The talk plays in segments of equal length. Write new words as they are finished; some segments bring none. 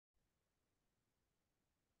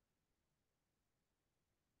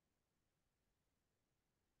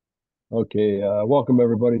Okay, welcome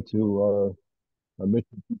everybody to our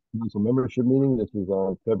Mission Council membership meeting. This is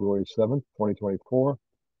on February 7th, 2024.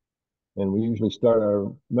 And we usually start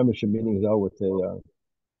our membership meetings out with a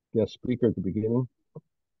guest speaker at the beginning.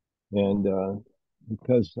 And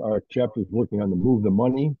because our chapter is working on the Move the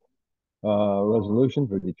Money resolution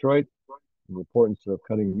for Detroit, the importance of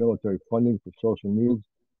cutting military funding for social needs,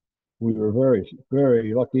 we were very,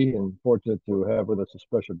 very lucky and fortunate to have with us a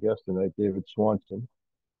special guest tonight, David Swanson.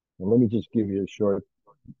 And let me just give you a short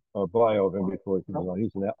bio of him before he comes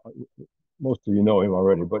on. Most of you know him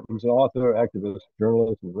already, but he's an author, activist,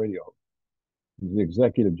 journalist, and radio host. He's the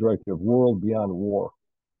executive director of World Beyond War,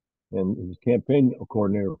 and he's campaign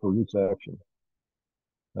coordinator for Roots Action.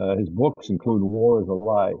 His books include War is a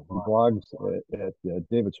Lie. He blogs at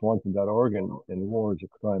davidswanson.org and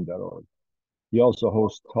warisacrime.org. He also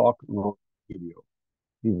hosts Talk War Radio.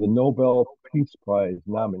 He's the Nobel Peace Prize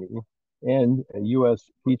nominee and a U.S.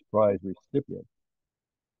 Peace Prize recipient.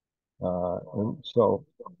 And so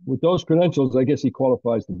with those credentials, I guess he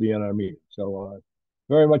qualifies to be on our meeting. So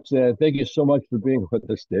very much, thank you so much for being with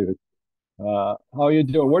us, David. How are you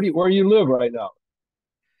doing? Where do you live right now?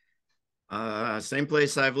 Same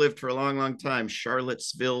place I've lived for a long, long time,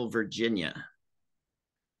 Charlottesville, Virginia.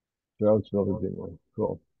 Charlottesville, Virginia.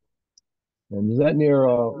 Cool. And is that near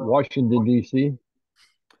Washington, D.C.?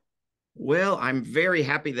 Well, I'm very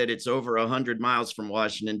happy that it's over 100 miles from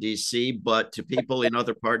Washington, D.C., but to people in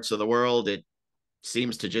other parts of the world, it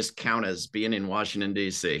seems to just count as being in Washington,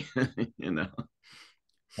 D.C., you know.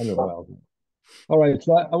 100 miles. All right.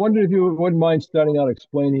 So I wondered if you wouldn't mind starting out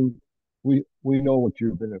explaining. We know what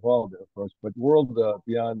you've been involved in, of course, but World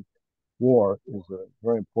Beyond War is a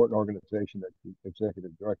very important organization that you're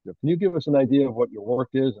executive director of. Can you give us an idea of what your work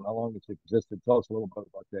is and how long it's existed? Tell us a little bit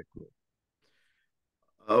about that group.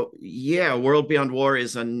 Oh, yeah. World Beyond War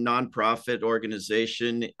is a nonprofit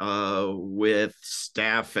organization with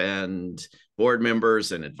staff and board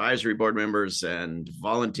members and advisory board members and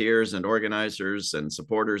volunteers and organizers and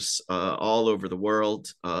supporters all over the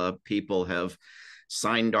world. People have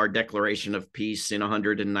signed our Declaration of Peace in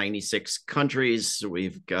 196 countries.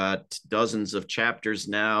 We've got dozens of chapters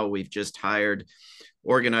now. We've just hired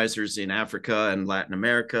organizers in Africa and Latin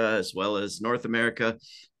America, as well as North America.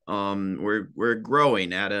 We're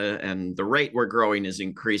growing and the rate we're growing is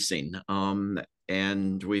increasing.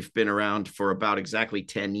 And we've been around for about exactly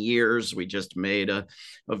 10 years. We just made a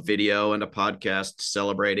video and a podcast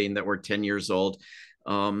celebrating that we're 10 years old.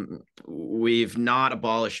 We've not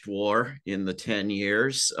abolished war in the 10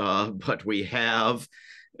 years, but we have,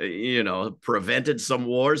 prevented some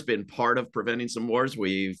wars, been part of preventing some wars.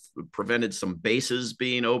 We've prevented some bases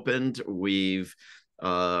being opened. We've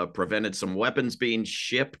prevented some weapons being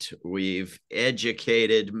shipped. We've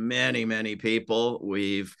educated many, many people.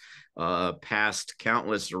 We've passed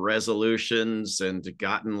countless resolutions and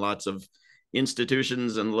gotten lots of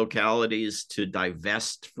institutions and localities to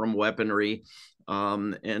divest from weaponry.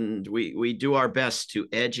 And we do our best to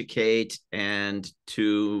educate and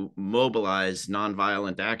to mobilize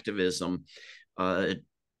nonviolent activism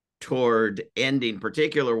toward ending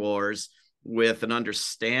particular wars with an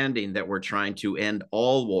understanding that we're trying to end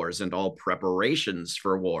all wars and all preparations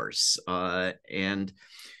for wars, and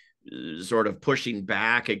sort of pushing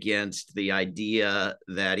back against the idea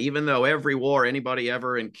that even though every war anybody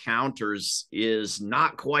ever encounters is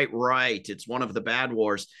not quite right, it's one of the bad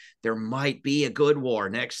wars, there might be a good war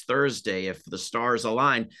next Thursday if the stars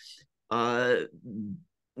align.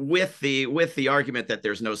 With the argument that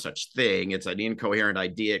there's no such thing, it's an incoherent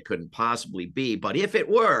idea, it couldn't possibly be. But if it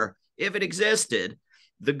were, if it existed,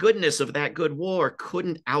 the goodness of that good war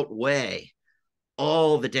couldn't outweigh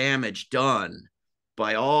all the damage done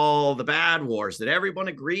by all the bad wars that everyone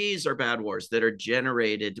agrees are bad wars that are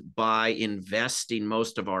generated by investing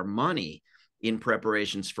most of our money in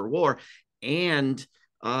preparations for war, and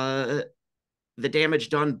the damage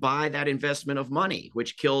done by that investment of money,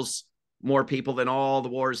 which kills more people than all the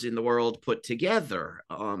wars in the world put together.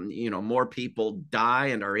 More people die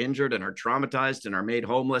and are injured and are traumatized and are made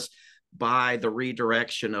homeless by the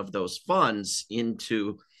redirection of those funds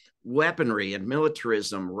into weaponry and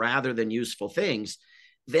militarism rather than useful things,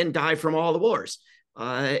 then die from all the wars.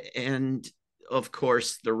 And of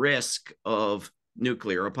course, the risk of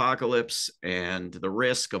nuclear apocalypse and the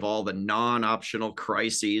risk of all the non-optional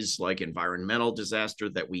crises like environmental disaster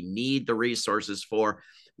that we need the resources for.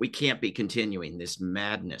 We can't be continuing this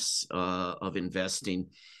madness of investing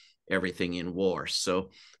everything in war. So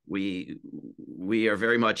we are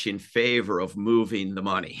very much in favor of moving the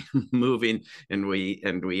money, moving, and we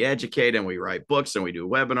educate and we write books and we do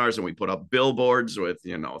webinars and we put up billboards with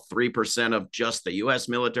 3% of just the U.S.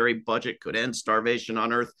 military budget could end starvation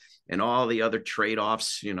on Earth, and all the other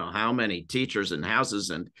trade-offs. How many teachers and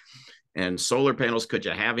houses and solar panels could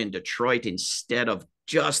you have in Detroit instead of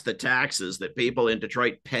just the taxes that people in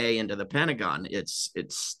Detroit pay into the Pentagon? It's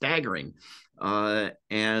staggering.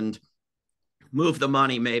 And move the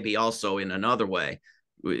money maybe also in another way.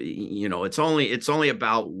 It's only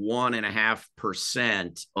about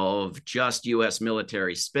 1.5% of just U.S.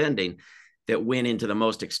 military spending that went into the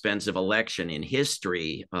most expensive election in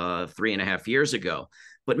history 3.5 years ago.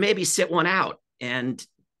 But maybe sit one out and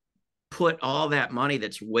put all that money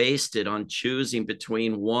that's wasted on choosing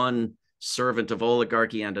between one servant of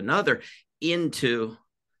oligarchy and another into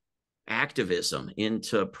activism,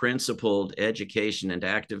 into principled education and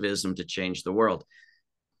activism to change the world.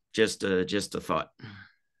 Just a thought.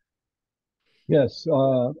 Yes,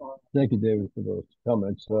 thank you, David, for those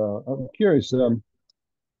comments. I'm curious.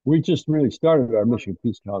 We just really started our Mission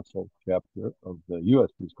Peace Council chapter of the U.S.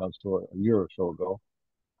 Peace Council a year or so ago,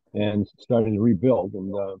 and starting to rebuild.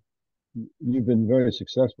 And you've been very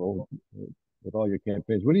successful with all your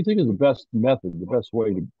campaigns. What do you think is the best method, the best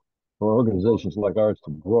way for organizations like ours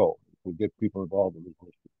to grow, to get people involved in this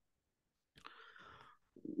mission?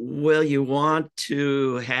 Well, you want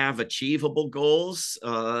to have achievable goals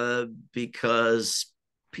because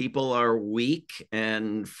people are weak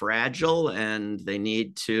and fragile, and they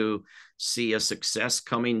need to see a success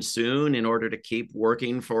coming soon in order to keep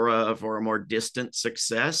working for a more distant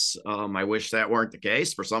success. I wish that weren't the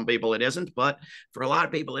case. For some people it isn't, but for a lot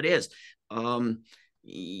of people it is. A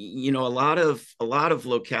lot of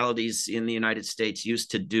localities in the United States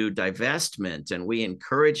used to do divestment, and we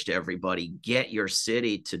encouraged everybody, get your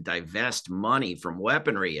city to divest money from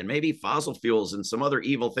weaponry and maybe fossil fuels and some other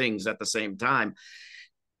evil things at the same time.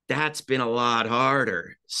 That's been a lot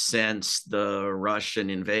harder since the Russian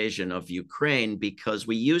invasion of Ukraine, because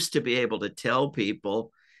we used to be able to tell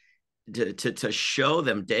people to show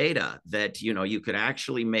them data that you could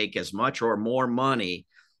actually make as much or more money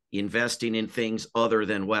investing in things other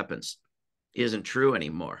than weapons. Isn't true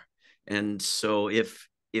anymore. And so if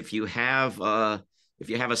you have a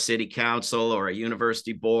city council or a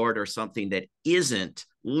university board or something that isn't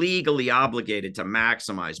legally obligated to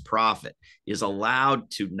maximize profit, is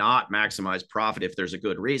allowed to not maximize profit if there's a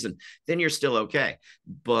good reason, then you're still okay.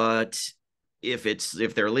 But if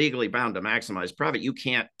they're legally bound to maximize profit, you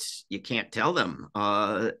can't tell them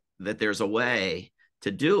that there's a way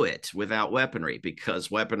to do it without weaponry, because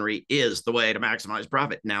weaponry is the way to maximize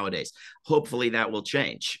profit nowadays. Hopefully that will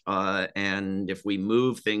change. And if we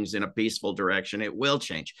move things in a peaceful direction, it will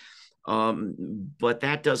change. But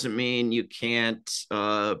that doesn't mean you can't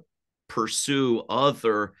pursue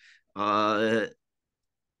other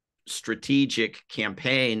strategic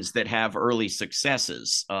campaigns that have early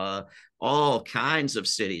successes. All kinds of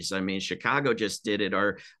cities. I mean, Chicago just did it,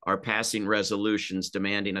 are passing resolutions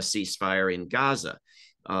demanding a ceasefire in Gaza.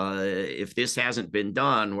 If this hasn't been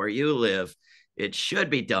done where you live, it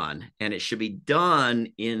should be done, and it should be done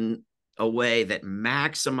in a way that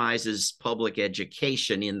maximizes public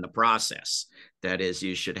education in the process. That is,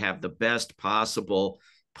 you should have the best possible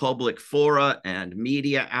public fora and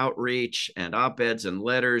media outreach and op-eds and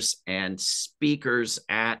letters and speakers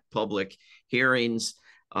at public hearings,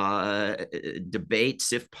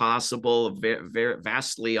 debates, if possible. Very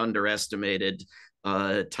vastly underestimated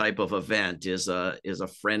type of event is a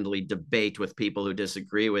friendly debate with people who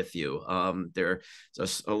disagree with you.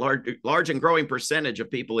 There's a large and growing percentage of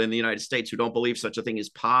people in the United States who don't believe such a thing is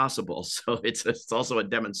possible. So it's also a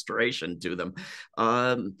demonstration to them.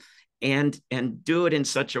 And do it in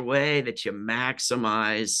such a way that you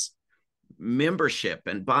maximize membership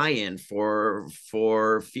and buy-in for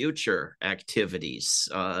future activities.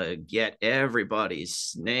 Get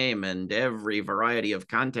everybody's name and every variety of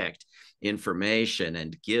contact information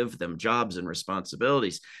and give them jobs and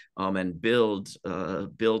responsibilities, and build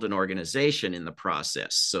an organization in the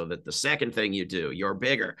process, so that the second thing you do, you're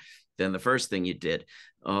bigger than the first thing you did.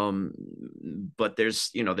 But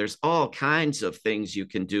there's all kinds of things you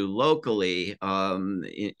can do locally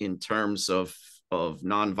in terms of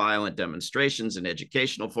nonviolent demonstrations and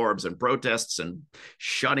educational forums and protests and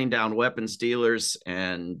shutting down weapons dealers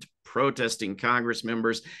and protesting Congress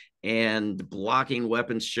members and blocking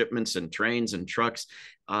weapons shipments and trains and trucks,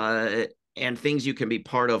 and things you can be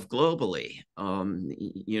part of globally.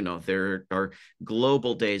 There are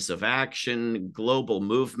global days of action, global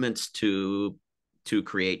movements to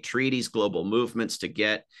create treaties, global movements to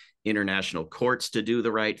get international courts to do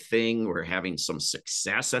the right thing. We're having some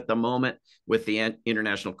success at the moment with the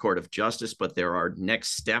International Court of Justice, but there are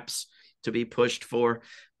next steps to be pushed for.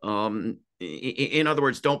 In other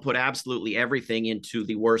words, don't put absolutely everything into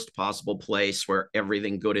the worst possible place where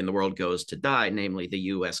everything good in the world goes to die, namely the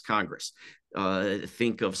U.S. Congress.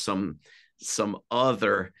 Think of some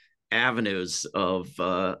other avenues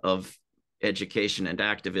of education and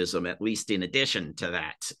activism, at least in addition to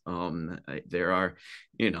that. There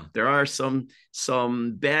are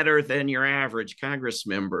some better than your average Congress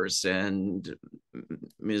members, and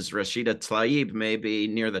Ms. Rashida Tlaib may be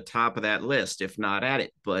near the top of that list, if not at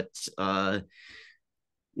it, but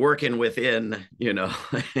working within,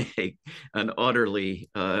 an utterly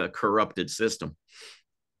corrupted system.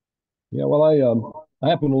 Yeah, well, I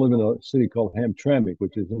happen to live in a city called Hamtramck,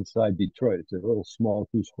 which is inside Detroit. It's a little small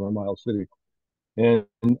 2 square mile city. And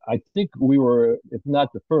I think we were, if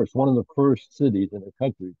not the first, one of the first cities in the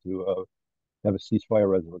country to have a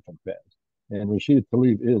ceasefire resolution passed. And Rashida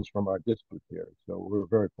Tlaib is from our district here. So we're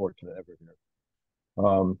very fortunate to have her here.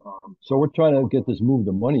 So we're trying to get this move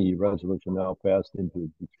the money resolution now passed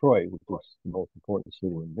into Detroit, which is the most important city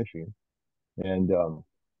in Michigan. And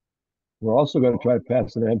we're also going to try to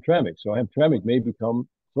pass it in Hamtramck. So Hamtramck may become,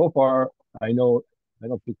 so far, I don't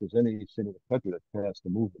think there's any city in the country that's passed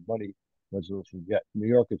the move the money resolution yet. New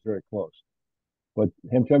York is very close. But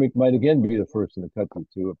Hamtramck might again be the first in the country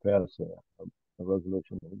to pass a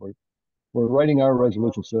resolution. We're writing our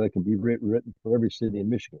resolution so that it can be written for every city in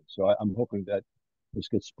Michigan. So I'm hoping that this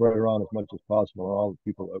gets spread around as much as possible, and all the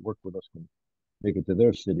people that work with us can make it to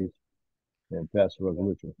their cities and pass a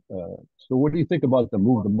resolution. So what do you think about the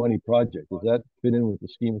Move the Money project? Does that fit in with the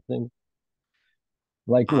scheme of things?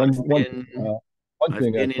 Like one thing,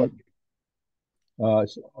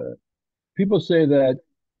 people say that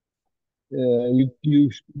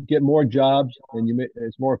you get more jobs and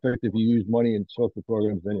it's more effective if you use money in social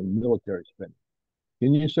programs than in military spending.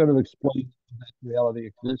 Can you sort of explain how that reality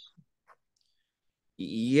exists?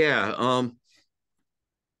 Yeah.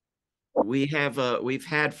 We've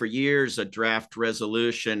had for years a draft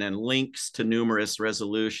resolution and links to numerous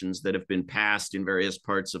resolutions that have been passed in various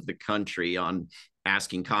parts of the country on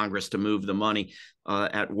asking Congress to move the money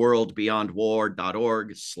at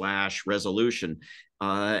worldbeyondwar.org/resolution.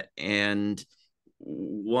 And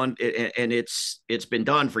it's been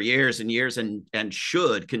done for years and years and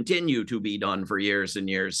should continue to be done for years and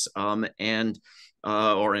years, or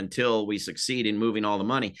until we succeed in moving all the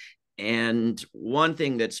money. And one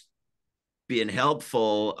thing that's been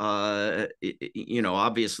helpful,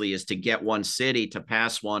 obviously, is to get one city to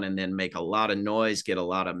pass one and then make a lot of noise, get a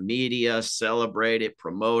lot of media, celebrate it,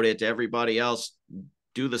 promote it. Everybody else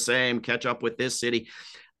do the same, catch up with this city.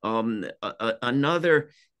 Another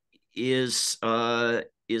is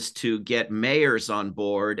to get mayors on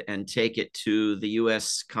board and take it to the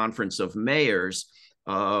U.S. Conference of Mayors,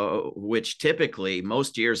 which typically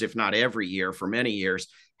most years, if not every year for many years,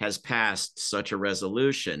 has passed such a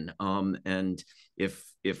resolution. And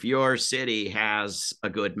if your city has a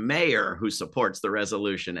good mayor who supports the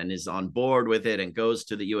resolution and is on board with it and goes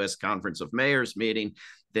to the U.S. Conference of Mayors meeting,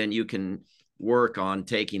 then you can work on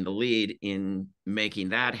taking the lead in making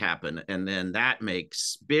that happen. And then that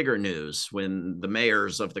makes bigger news when the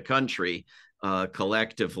mayors of the country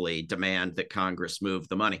collectively demand that Congress move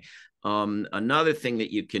the money. Another thing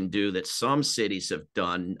that you can do that some cities have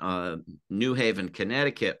done, New Haven,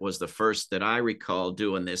 Connecticut was the first that I recall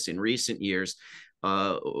doing this in recent years,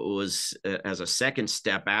 was as a second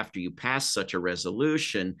step after you pass such a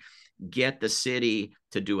resolution, get the city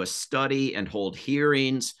to do a study and hold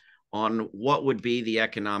hearings on what would be the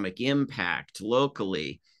economic impact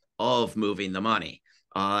locally of moving the money,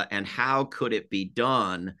 and how could it be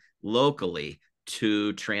done locally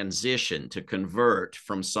to transition, to convert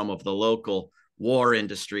from some of the local war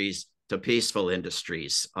industries to peaceful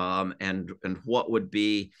industries, and what would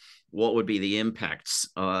be the impacts,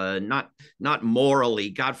 not morally,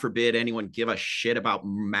 God forbid anyone give a shit about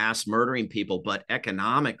mass murdering people, but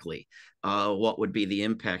economically, what would be the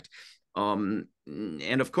impact?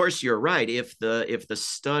 And of course, you're right. If the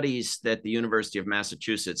studies that the University of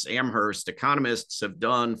Massachusetts Amherst economists have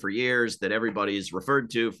done for years, that everybody's referred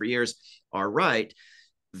to for years, are right,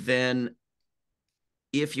 then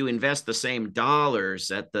if you invest the same dollars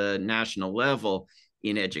at the national level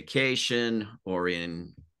in education or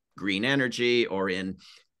in green energy or in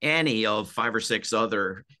any of 5 or 6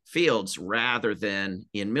 other fields rather than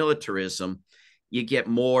in militarism, you get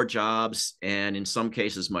more jobs, and in some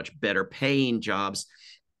cases much better paying jobs.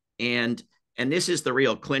 And this is the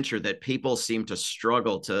real clincher that people seem to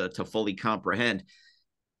struggle to fully comprehend.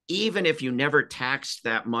 even if you never taxed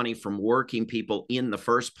that money from working people in the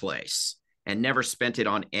first place and never spent it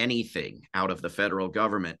on anything out of the federal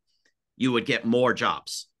government, you would get more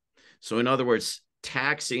jobs. So, in other words,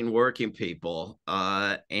 taxing working people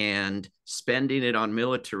and spending it on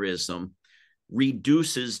militarism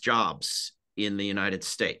reduces jobs in the United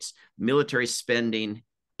States. Military spending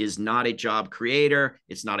is not a job creator.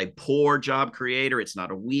 It's not a poor job creator. It's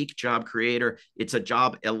not a weak job creator. It's a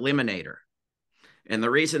job eliminator. And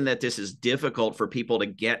the reason that this is difficult for people to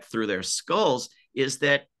get through their skulls is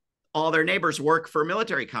that all their neighbors work for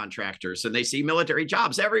military contractors and they see military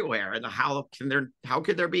jobs everywhere. And how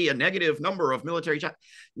could there be a negative number of military jobs?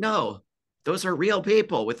 No, those are real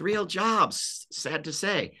people with real jobs, sad to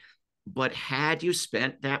say. But had you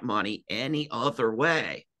spent that money any other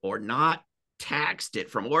way or not taxed it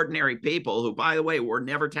from ordinary people who, by the way, were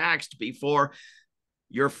never taxed before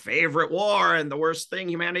your favorite war and the worst thing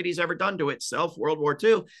humanity's ever done to itself, World War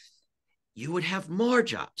II, you would have more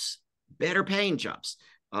jobs, better paying jobs.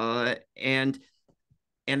 And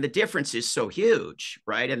the difference is so huge,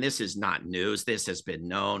 right? And this is not news. This has been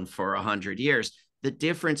known for 100 years. The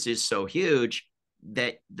difference is so huge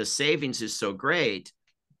that the savings is so great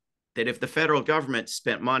that if the federal government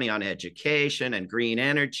spent money on education and green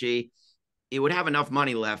energy, it would have enough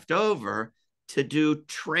money left over to do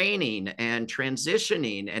training and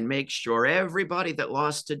transitioning and make sure everybody that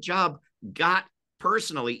lost a job got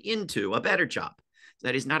personally into a better job.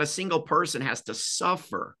 That is, not a single person has to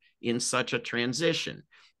suffer in such a transition.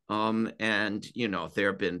 And, you know,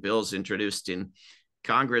 there have been bills introduced in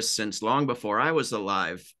Congress since long before I was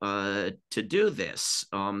alive to do this.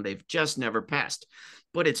 They've just never passed.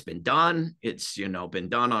 But it's been done. It's, you know, been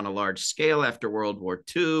done on a large scale after World War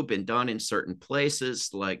II, been done in certain places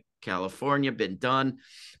like California, been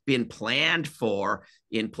planned for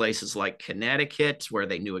in places like Connecticut, where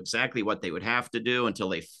they knew exactly what they would have to do until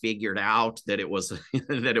they figured out that it was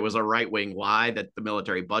that it was a right-wing lie that the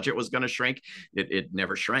military budget was going to shrink. It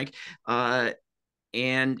never shrank, and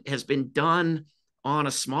has been done on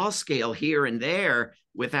a small scale here and there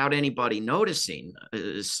without anybody noticing,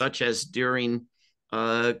 such as during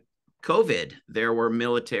COVID, there were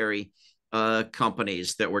military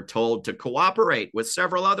companies that were told to cooperate with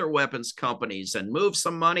several other weapons companies and move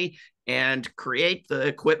some money and create the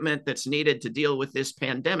equipment that's needed to deal with this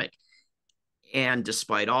pandemic. And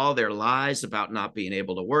despite all their lies about not being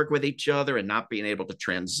able to work with each other and not being able to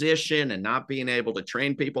transition and not being able to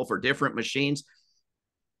train people for different machines,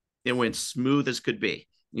 it went smooth as could be,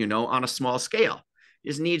 you know, on a small scale.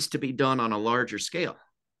 This needs to be done on a larger scale.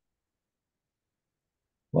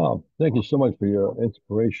 Wow, thank you so much for your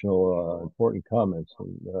inspirational, important comments.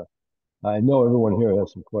 And I know everyone here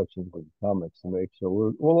has some questions and comments to make, so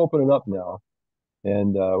we'll open it up now.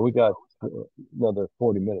 And we got another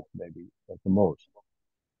 40 minutes, maybe at the most,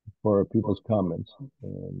 for people's comments.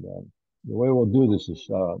 And the way we'll do this is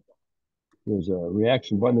there's a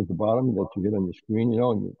reaction button at the bottom that you get on your screen, you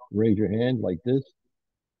know, and you raise your hand like this,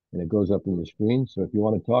 and it goes up in the screen. So if you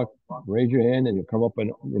want to talk, raise your hand, and you'll come up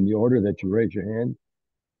in the order that you raise your hand.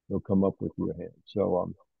 You'll come up with your hand.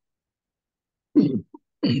 So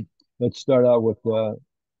let's start out with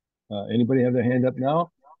anybody have their hand up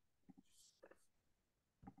now?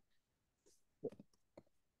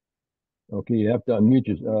 Okay, you have to unmute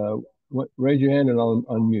your, raise your hand and I'll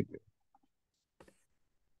unmute you.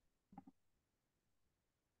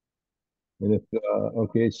 And if,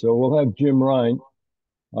 okay, so we'll have Jim Ryan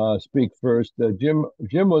speak first. Jim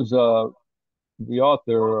was the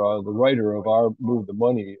author, the writer of our Move the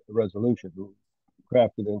Money resolution, who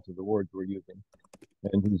crafted into the words we're using.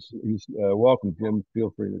 And he's welcome, Jim.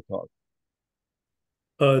 Feel free to talk.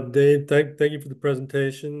 Dave, thank you for the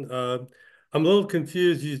presentation. I'm a little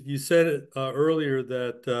confused. You said it earlier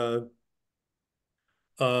that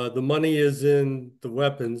the money is in the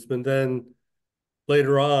weapons, but then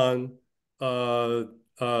later on,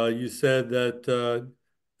 you said that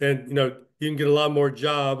and you know you can get a lot more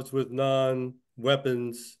jobs with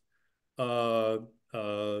non-weapons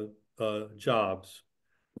jobs.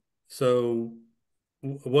 So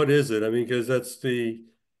what is it? I mean, because that's the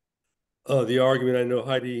argument. I know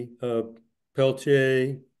Heidi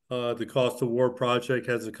Peltier, the Cost of War Project,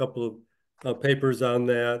 has a couple of papers on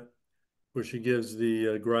that, where she gives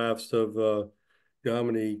the graphs of you know, how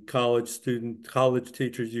many college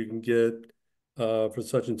teachers you can get for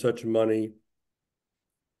such and such money.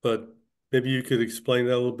 But maybe you could explain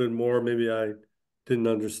that a little bit more. Maybe I didn't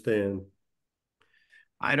understand.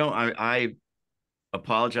 I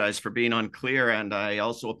apologize for being unclear, and I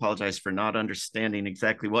also apologize for not understanding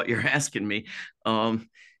exactly what you're asking me.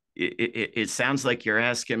 it sounds like you're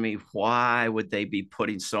asking me, why would they be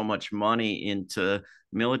putting so much money into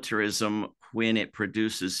militarism when it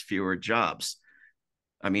produces fewer jobs?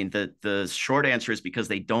 I mean, the short answer is because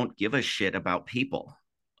they don't give a shit about people.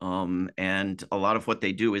 And a lot of what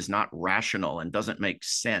they do is not rational and doesn't make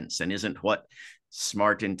sense and isn't what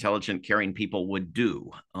smart, intelligent, caring people would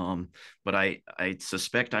do. But I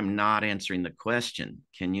suspect I'm not answering the question.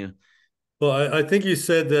 Can you? Well, I think you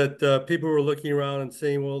said that people were looking around and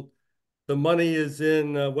saying, well, the money is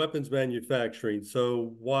in weapons manufacturing,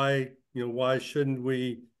 so why shouldn't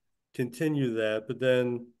we continue that? But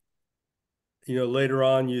then, later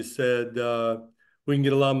on you said we can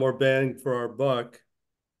get a lot more bang for our buck.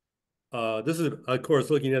 This is, of course,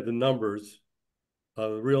 looking at the numbers,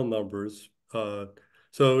 the real numbers.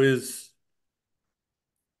 So is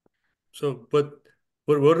so, but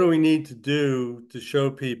what do we need to do to show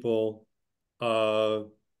people uh,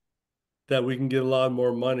 that we can get a lot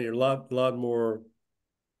more money or a lot more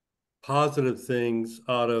positive things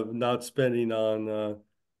out of not spending on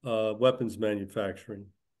weapons manufacturing?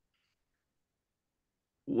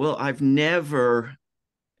 Well, I've never,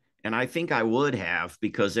 and I think I would have,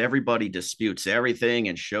 because everybody disputes everything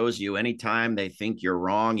and shows you anytime they think you're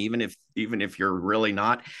wrong, even if you're really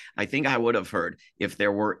not. I think I would have heard if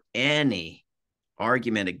there were any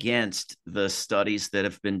argument against the studies that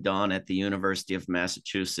have been done at the University of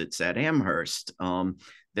Massachusetts at Amherst,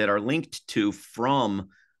 that are linked to from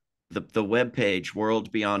the webpage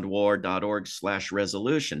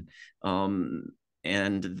worldbeyondwar.org/resolution.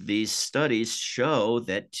 And these studies show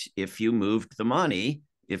that if you moved the money,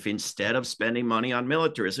 if instead of spending money on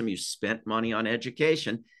militarism, you spent money on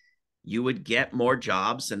education, you would get more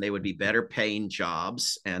jobs and they would be better paying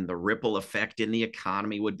jobs, and the ripple effect in the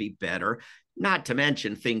economy would be better. Not to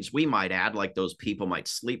mention things we might add, like those people might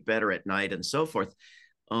sleep better at night and so forth.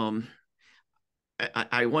 I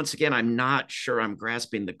once again, I'm not sure I'm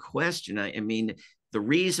grasping the question. I mean, the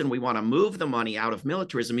reason we want to move the money out of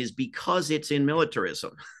militarism is because it's in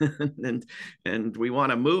militarism. and we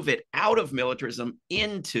want to move it out of militarism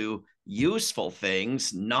into useful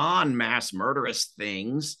things, non-mass murderous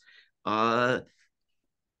things. Well,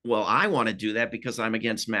 I want to do that because I'm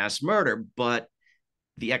against mass murder, but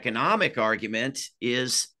the economic argument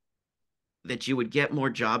is that you would get more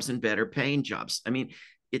jobs and better paying jobs. I mean,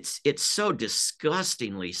 it's so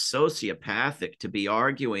disgustingly sociopathic to be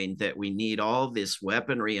arguing that we need all this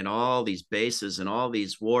weaponry and all these bases and all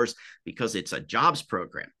these wars because it's a jobs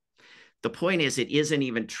program. The point is, it isn't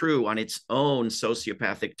even true on its own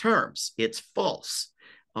sociopathic terms. It's false.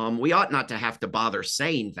 We ought not to have to bother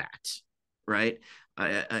saying that, right?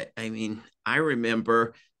 I mean, I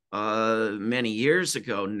remember many years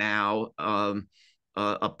ago now,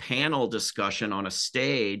 a panel discussion on a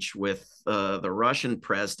stage with the Russian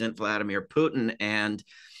president, Vladimir Putin, and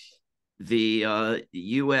the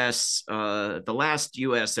the last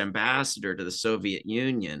U.S. ambassador to the Soviet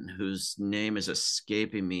Union, whose name is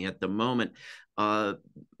escaping me at the moment. But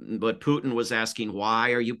Putin was asking,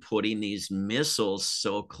 why are you putting these missiles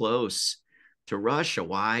so close to Russia?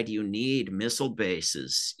 Why do you need missile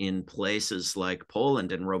bases in places like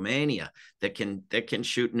Poland and Romania that can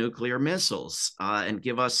shoot nuclear missiles and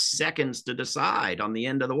give us seconds to decide on the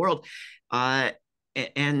end of the world?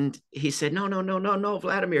 And he said, no,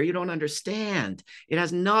 Vladimir, you don't understand. It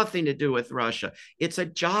has nothing to do with Russia. It's a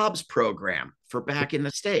jobs program for back in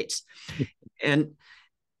the States. And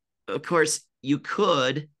of course, you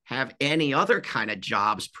could have any other kind of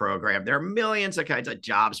jobs program. There are millions of kinds of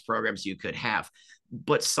jobs programs you could have,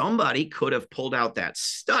 but somebody could have pulled out that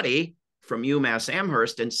study from UMass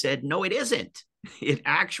Amherst and said, no, it isn't. It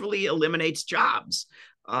actually eliminates jobs.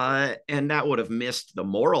 And that would have missed the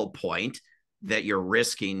moral point that you're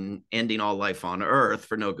risking ending all life on Earth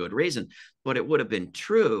for no good reason. But it would have been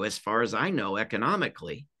true, as far as I know,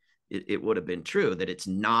 economically, it would have been true that it's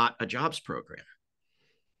not a jobs program.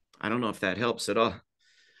 I don't know if that helps at all.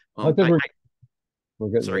 I think we're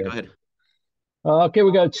getting Sorry, there. go ahead. Okay,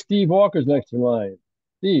 we got Steve Walker's next in line.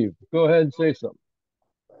 Steve, go ahead and say something.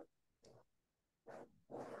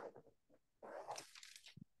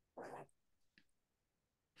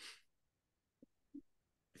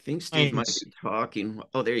 I think Steve might be talking.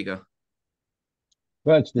 Oh, there you go.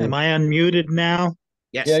 Go ahead, Steve. Am I unmuted now?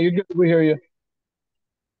 Yes. Yeah, you're good. We hear you.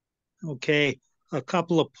 Okay, a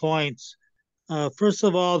couple of points. First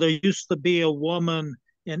of all, there used to be a woman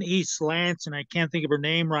in East Lansing, I can't think of her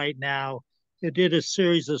name right now, that did a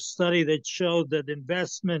series of study that showed that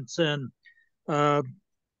investments in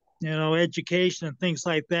education and things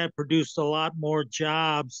like that produced a lot more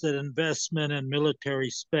jobs than investment in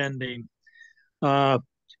military spending. And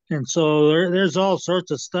so there's all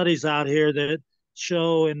sorts of studies out here that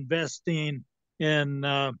show investing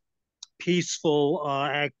in peaceful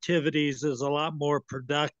activities is a lot more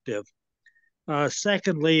productive.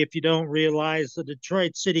 Secondly, if you don't realize, the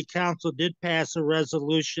Detroit City Council did pass a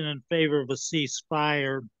resolution in favor of a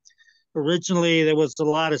ceasefire. Originally, there was a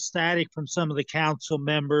lot of static from some of the council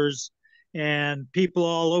members, and people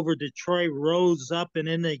all over Detroit rose up in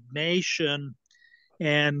indignation,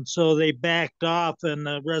 and so they backed off, and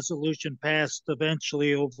the resolution passed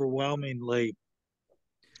eventually overwhelmingly.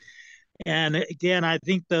 And again, I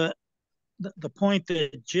think the point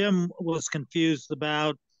that Jim was confused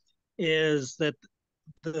about is that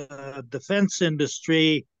the defense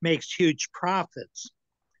industry makes huge profits.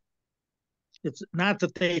 It's not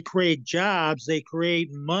that they create jobs, they create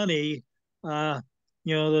money,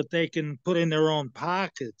 that they can put in their own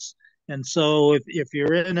pockets. And so if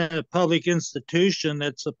you're in a public institution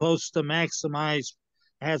that's supposed to maximize,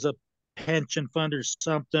 has a pension fund or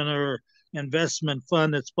something, or investment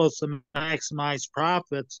fund that's supposed to maximize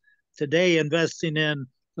profits, today investing in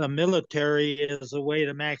the military is a way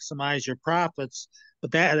to maximize your profits.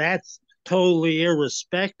 But that's totally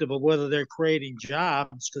irrespective of whether they're creating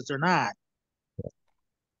jobs, because they're not.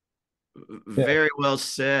 Very well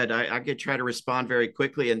said. I could try to respond very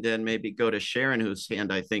quickly and then maybe go to Sharon, whose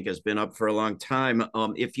hand I think has been up for a long time.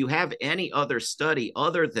 If you have any other study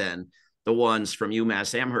other than the ones from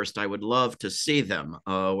UMass Amherst, I would love to see them,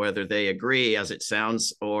 whether they agree, as it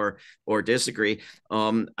sounds, or disagree.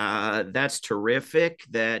 That's terrific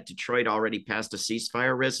that Detroit already passed a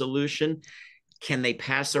ceasefire resolution. Can they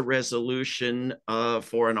pass a resolution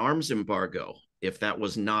for an arms embargo if that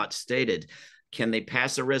was not stated? Can they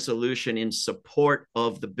pass a resolution in support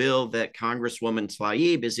of the bill that Congresswoman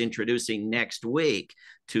Tlaib is introducing next week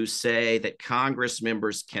to say that Congress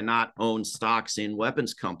members cannot own stocks in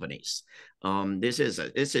weapons companies? This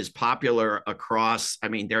is popular across. I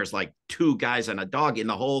mean, there's like 2 guys and a dog in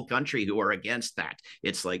the whole country who are against that.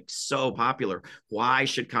 It's like so popular. Why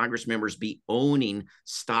should Congress members be owning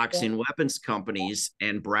stocks in weapons companies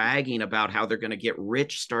and bragging about how they're going to get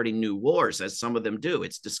rich starting new wars, as some of them do?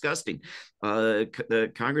 It's disgusting. The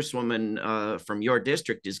Congresswoman from your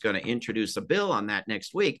district is going to introduce a bill on that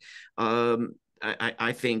next week.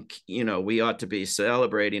 I think, we ought to be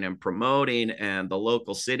celebrating and promoting, and the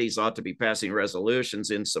local cities ought to be passing resolutions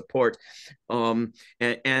in support.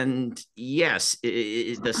 And yes,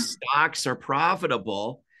 the stocks are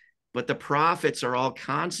profitable, but the profits are all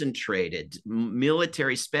concentrated.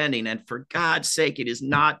 Military spending, and for God's sake, it is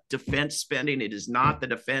not defense spending. It is not the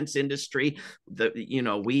defense industry.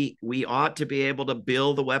 We ought to be able to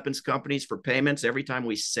bill the weapons companies for payments every time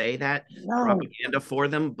we say that. No. Propaganda for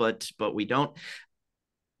them, but we don't.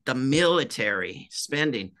 The military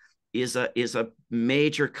spending is a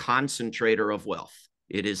major concentrator of wealth.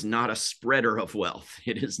 It is not a spreader of wealth.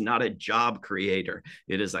 It is not a job creator.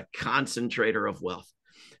 It is a concentrator of wealth.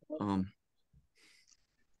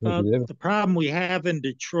 The problem we have in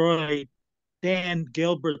Detroit, Dan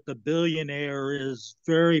Gilbert, the billionaire, is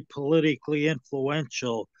very politically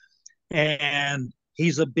influential, and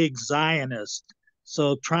he's a big Zionist.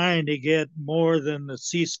 So trying to get more than the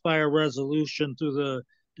ceasefire resolution through the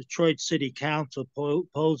Detroit City Council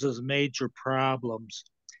poses major problems.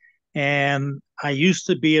 And I used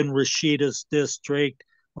to be in Rashida's district.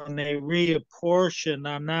 When they reapportioned,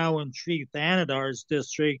 I'm now in Sri Thanadar's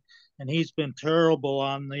district, and he's been terrible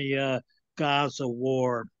on the Gaza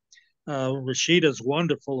war. Rashida's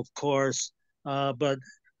wonderful, of course, but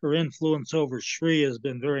her influence over Sri has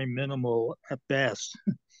been very minimal at best.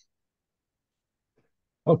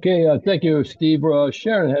 Okay, thank you, Steve.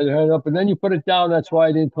 Sharon had her hand up, and then you put it down. That's why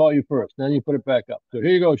I didn't call you first. Then you put it back up. So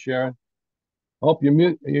here you go, Sharon. Hope you're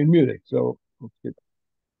muted. So let's get.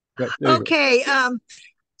 Okay,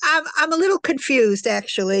 I'm a little confused,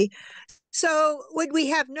 actually. So would we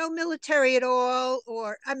have no military at all,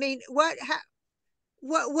 or I mean, what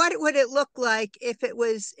would it look like if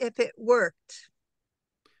it worked?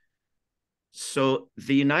 So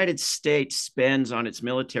the United States spends on its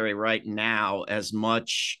military right now as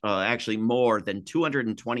much, actually more than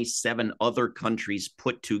 227 other countries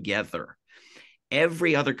put together.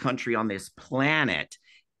 Every other country on this planet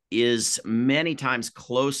is many times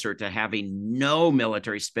closer to having no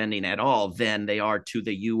military spending at all than they are to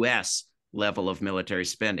the U.S. level of military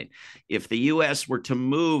spending. If the U.S. were to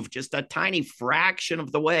move just a tiny fraction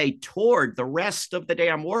of the way toward the rest of the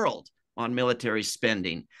damn world on military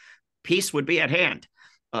spending, peace would be at hand.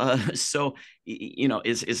 So,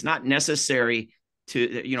 it's not necessary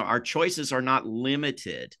to, our choices are not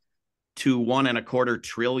limited to $1.25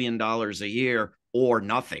 trillion a year or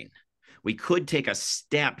nothing. We could take a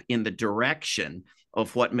step in the direction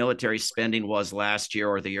of what military spending was last year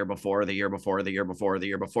or the year before, the year before, the year before, the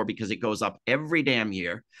year before, because it goes up every damn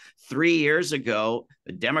year. 3 years ago,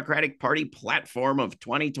 the Democratic Party platform of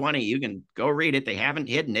 2020, you can go read it, they haven't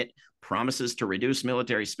hidden it, promises to reduce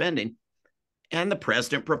military spending. And the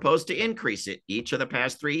president proposed to increase it each of the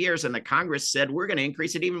past 3 years. And the Congress said, we're going to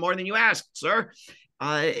increase it even more than you asked, sir.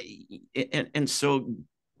 So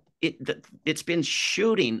it's been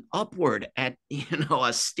shooting upward at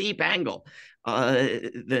a steep angle.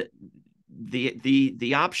 The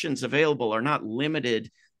options available are not limited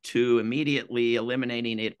to immediately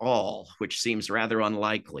eliminating it all, which seems rather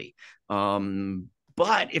unlikely.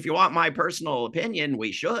 But if you want my personal opinion,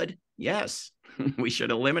 we should. Yes, we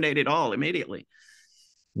should eliminate it all immediately.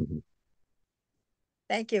 Mm-hmm.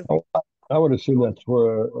 Thank you. I would assume that's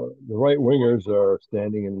where the right wingers are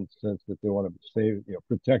standing, in the sense that they want to save,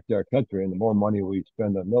 protect our country. And the more money we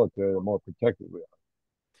spend on military, the more protected we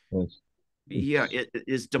are. It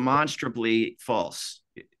is demonstrably false.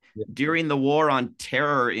 Yeah. During the war on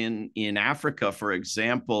terror in Africa, for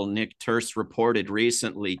example, Nick Turse reported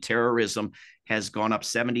recently, terrorism has gone up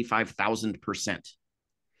 75,000%.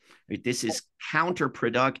 This is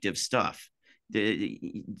counterproductive stuff.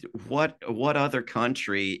 What other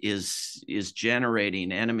country is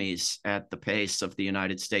generating enemies at the pace of the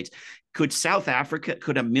United States? Could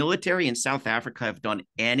a military in South Africa have done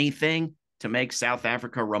anything to make South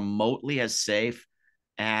Africa remotely as safe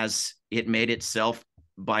as it made itself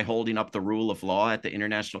by holding up the rule of law at the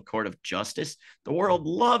International Court of Justice? The world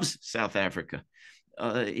loves South Africa.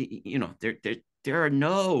 There are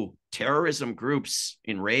no terrorism groups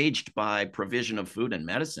enraged by provision of food and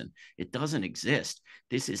medicine. It doesn't exist.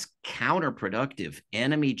 This is counterproductive,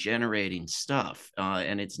 enemy-generating stuff,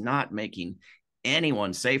 and it's not making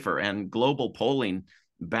anyone safer. And global polling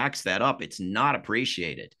backs that up. It's not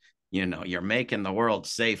appreciated. You're making the world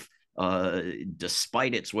safe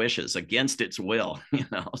despite its wishes, against its will.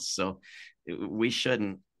 So we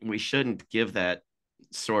shouldn't give that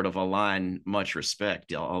sort of a line much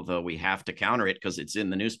respect, although we have to counter it because it's in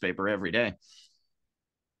the newspaper every day.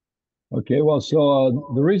 Okay, well,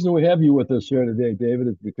 so the reason we have you with us here today, David,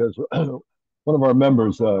 is because one of our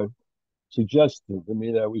members suggested to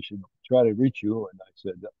me that we should try to reach you, and I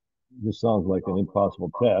said, this sounds like an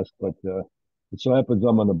impossible task, but it so happens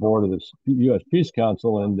I'm on the board of the U.S. Peace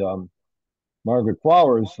Council, and Margaret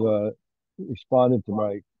Flowers responded to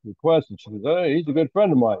my request, and she says, hey, he's a good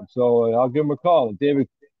friend of mine, so I'll give him a call. And David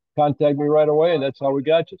contacted me right away, and that's how we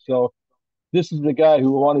got you. So this is the guy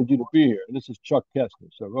who wanted you to be here, and this is Chuck Kessler.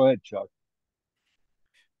 So go ahead, Chuck.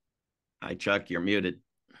 Hi, Chuck, you're muted.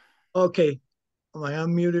 Okay. Am I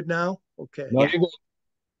unmuted now? Okay. No, Yeah.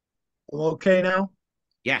 I'm okay now?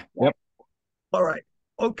 Yeah. Yep. All right.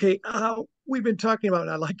 Okay. We've been talking about,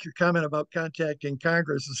 I like your comment about contacting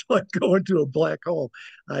Congress. It's like going to a black hole.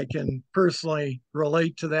 I can personally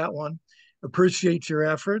relate to that one. Appreciate your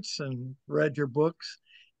efforts and read your books.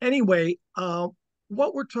 Anyway,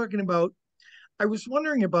 what we're talking about, I was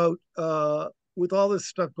wondering about with all this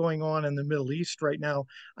stuff going on in the Middle East right now,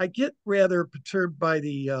 I get rather perturbed by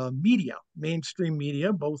the media, mainstream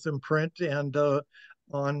media, both in print and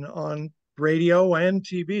on radio and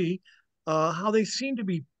TV, how they seem to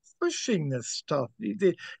be pushing this stuff,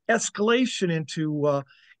 the escalation into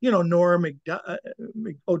Nora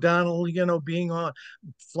O'Donnell, being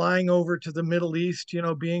flying over to the Middle East,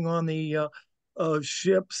 being on the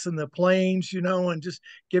ships and the planes, and just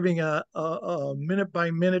giving a minute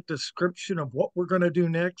by minute description of what we're going to do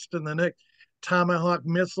next, and the next Tomahawk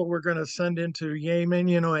missile we're going to send into Yemen,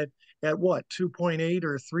 at what, 2.8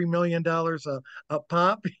 or $3 million a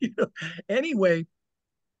pop. Anyway,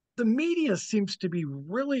 the media seems to be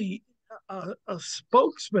really a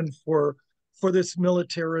spokesman for this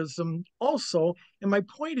militarism also. And my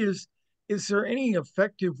point is there any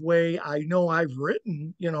effective way? I know I've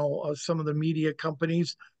written, some of the media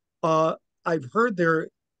companies, I've heard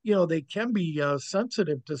they can be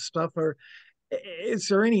sensitive to stuff. Or is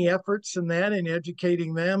there any efforts in that, in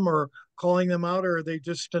educating them or calling them out, or are they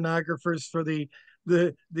just stenographers for the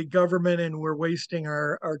government, and we're wasting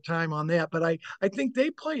our time on that? But I think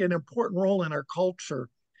they play an important role in our culture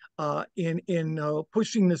in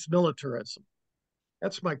pushing this militarism.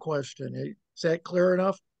 That's my question. Is that clear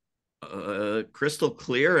enough? Crystal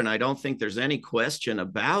clear, and I don't think there's any question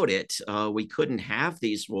about it. We couldn't have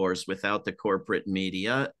these wars without the corporate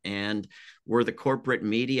media, and were the corporate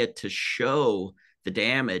media to show the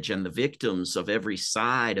damage and the victims of every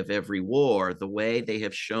side of every war, the way they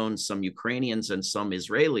have shown some Ukrainians and some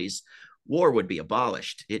Israelis, war would be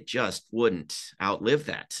abolished. It just wouldn't outlive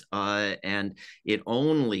that. And it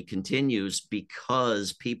only continues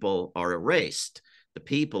because people are erased. the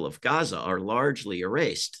people of Gaza are largely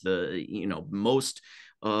erased. Most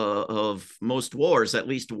of most wars, at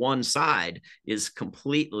least one side is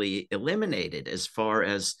completely eliminated as far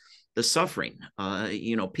as the suffering.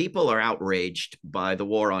 People are outraged by the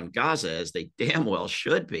war on Gaza, as they damn well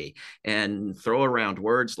should be, and throw around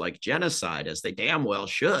words like genocide, as they damn well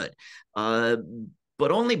should.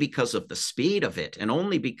 But only because of the speed of it, and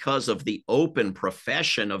only because of the open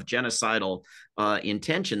profession of genocidal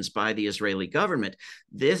intentions by the Israeli government.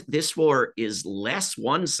 This war is less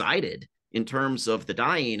one-sided in terms of the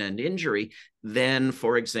dying and injury than,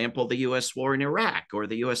 for example, the US war in Iraq or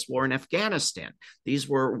the US war in Afghanistan. These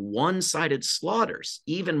were one-sided slaughters,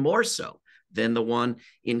 even more so than the one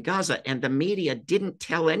in Gaza. And the media didn't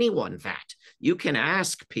tell anyone that. You can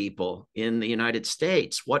ask people in the United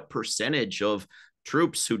States what percentage of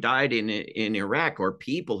troops who died in Iraq, or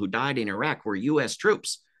people who died in Iraq, were US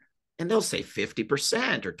troops. And they'll say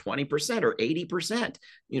 50% or 20% or 80%,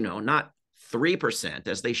 not 3%,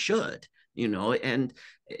 as they should. And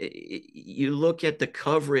you look at the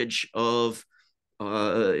coverage of,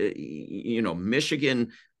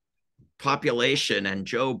 Michigan population and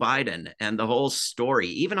Joe Biden, and the whole story,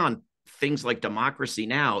 even on things like Democracy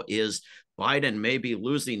Now!, is Biden may be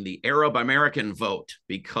losing the Arab American vote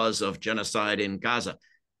because of genocide in Gaza.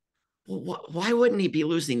 Well, why wouldn't he be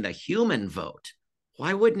losing the human vote?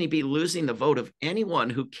 Why wouldn't he be losing the vote of anyone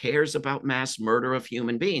who cares about mass murder of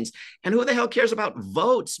human beings? And who the hell cares about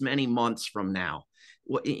votes many months from now?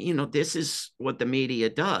 This is what the media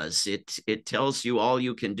does. It tells you all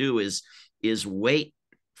you can do is wait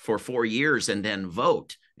for 4 years and then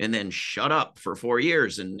vote, and then shut up for 4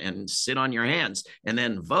 years and sit on your hands and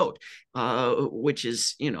then vote, which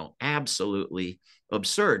is, absolutely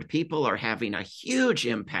absurd. People are having a huge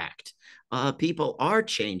impact. People are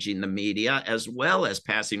changing the media, as well as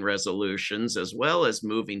passing resolutions, as well as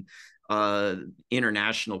moving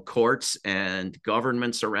international courts and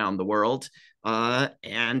governments around the world,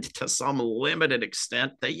 and to some limited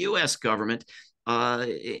extent, the US government.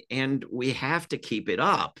 And we have to keep it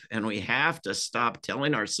up, and we have to stop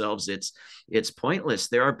telling ourselves it's pointless.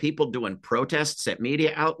 There are people doing protests at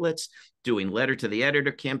media outlets, doing letter to the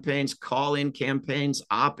editor campaigns, call-in campaigns,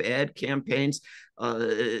 op-ed campaigns.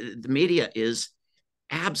 The media is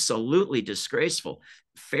absolutely disgraceful.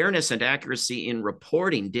 Fairness and Accuracy in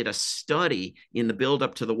Reporting did a study in the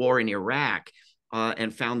buildup to the war in Iraq,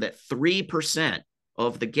 and found that 3%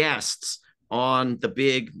 of the guests on the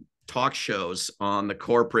big talk shows on the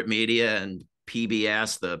corporate media and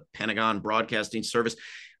PBS, the Pentagon Broadcasting Service,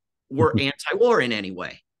 were anti-war in any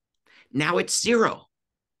way. Now it's zero.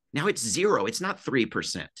 It's not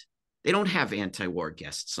 3%. They don't have anti-war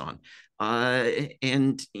guests on.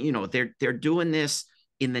 And they're doing this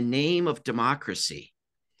in the name of democracy,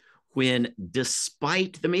 when,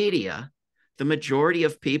 despite the media, the majority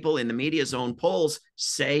of people in the media's own polls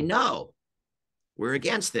say no, we're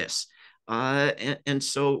against this. And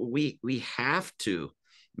so we have to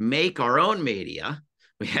make our own media.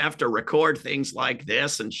 We have to record things like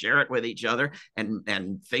this and share it with each other,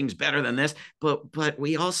 and things better than this. But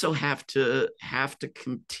we also have to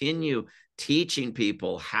continue teaching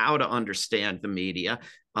people how to understand the media,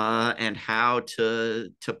 and how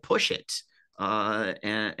to push it,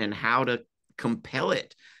 and how to compel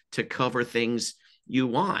it to cover things you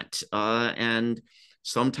want. And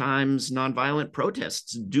sometimes nonviolent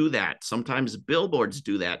protests do that. Sometimes billboards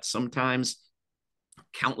do that. Sometimes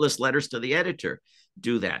countless letters to the editor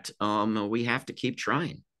do that. We have to keep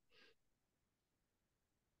trying.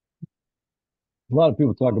 A lot of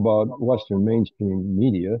people talk about Western mainstream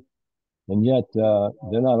media, and yet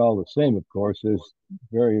they're not all the same, of course. There's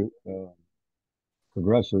very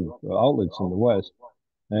progressive outlets in the West.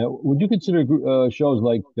 Would you consider shows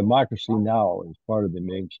like Democracy Now! As part of the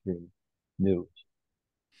mainstream news?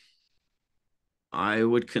 I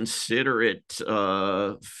would consider it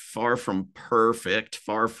far from perfect,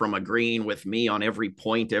 far from agreeing with me on every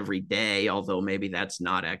point every day, although maybe that's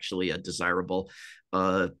not actually a desirable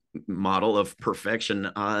model of perfection.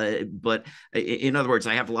 But in other words,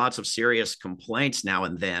 I have lots of serious complaints now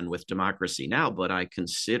and then with Democracy Now!, but I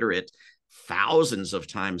consider it thousands of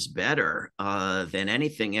times better than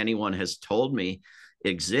anything anyone has told me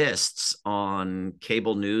exists on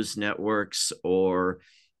cable news networks, or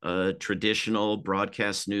traditional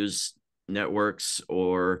broadcast news networks,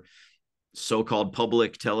 or so-called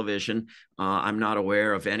public television. I'm not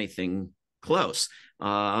aware of anything close.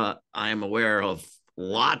 I am aware of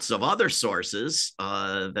lots of other sources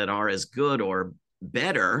that are as good or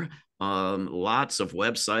better. Lots of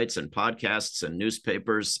websites and podcasts and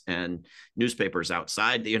newspapers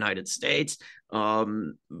outside the United States.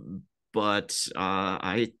 But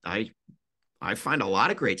I I find a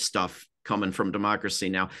lot of great stuff coming from Democracy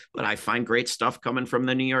Now, but I find great stuff coming from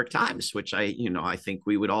the New York Times, which I think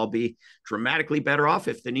we would all be dramatically better off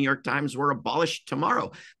if the New York Times were abolished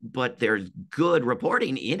tomorrow. But there's good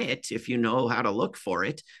reporting in it if you know how to look for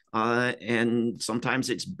it, and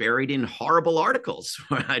sometimes it's buried in horrible articles.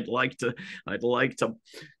 I'd like to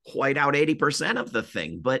white out 80% of the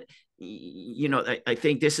thing, but I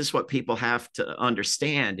think this is what people have to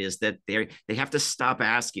understand, is that they have to stop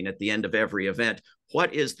asking at the end of every event,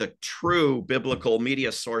 what is the true biblical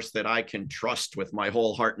media source that I can trust with my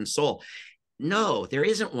whole heart and soul? No, there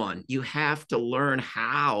isn't one. You have to learn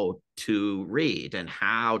how to read and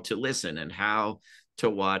how to listen and how to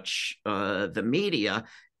watch the media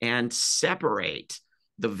and separate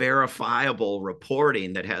the verifiable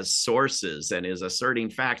reporting that has sources and is asserting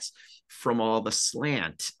facts from all the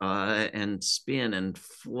slant and spin and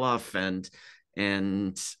fluff and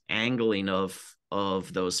angling of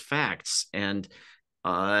those facts, and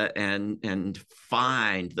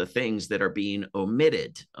find the things that are being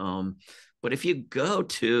omitted. But if you go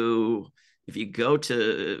to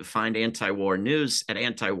find anti-war news at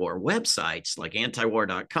anti-war websites like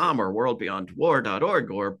antiwar.com or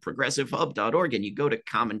worldbeyondwar.org or progressivehub.org, and you go to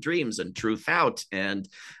Common Dreams and Truth Out and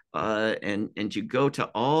you go to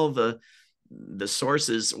all the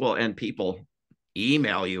sources, well, and people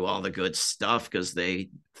email you all the good stuff because they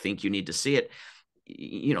think you need to see it.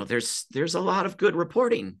 There's a lot of good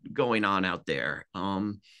reporting going on out there.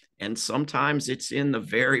 And sometimes it's in the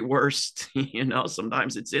very worst,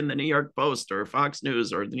 sometimes it's in the New York Post or Fox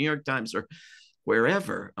News or the New York Times or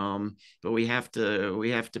wherever. But we have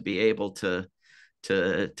to be able to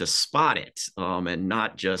spot it, and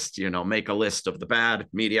not just make a list of the bad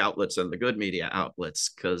media outlets and the good media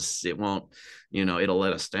outlets, because it won't, it'll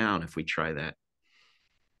let us down if we try that.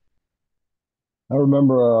 I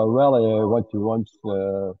remember a rally I went to once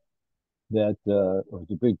that was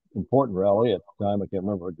a big important rally at the time. I can't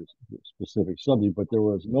remember the specific subject, but there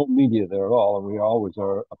was no media there at all, and we always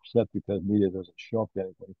are upset because media doesn't show up to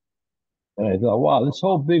anything. And I thought, wow, this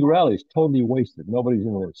whole big rally is totally wasted. Nobody's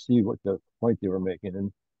going to see what the point they were making.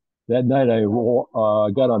 And that night I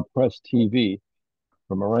got on Press TV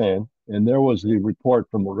from Iran, and there was the report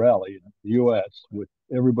from the rally in the U.S. with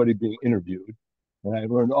everybody being interviewed. And I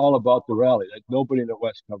learned all about the rally that nobody in the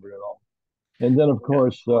West covered at all. And then, of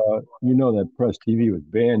course, that Press TV was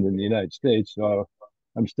banned in the United States. So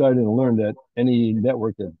I'm starting to learn that any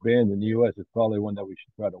network that's banned in the U.S. is probably one that we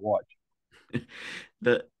should try to watch.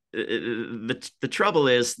 The trouble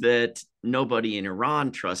is that nobody in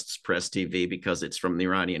Iran trusts Press TV because it's from the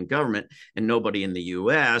Iranian government, and nobody in the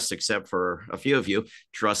U.S., except for a few of you,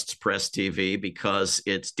 trusts Press TV because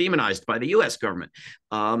it's demonized by the U.S. government.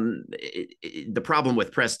 The problem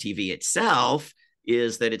with Press TV itself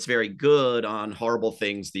is that it's very good on horrible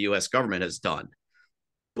things the U.S. government has done,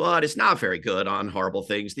 but it's not very good on horrible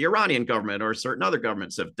things the Iranian government or certain other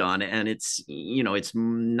governments have done, and it's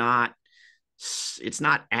not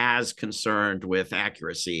as concerned with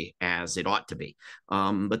accuracy as it ought to be.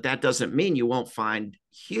 But that doesn't mean you won't find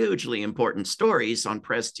hugely important stories on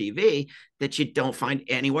Press TV that you don't find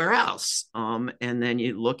anywhere else. And then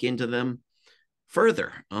you look into them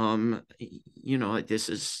further.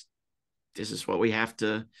 This is what we have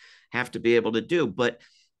to be able to do. But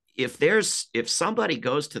if somebody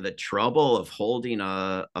goes to the trouble of holding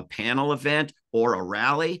a panel event or a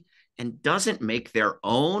rally and doesn't make their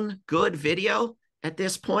own good video at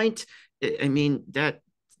this point, I mean, that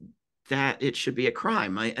it should be a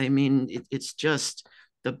crime. It's just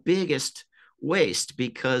the biggest waste,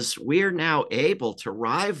 because we're now able to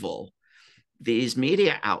rival these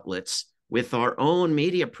media outlets with our own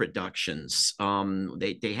media productions.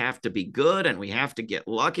 They have to be good, and we have to get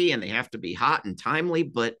lucky, and they have to be hot and timely.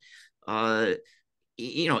 But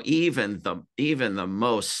even the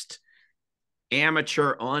most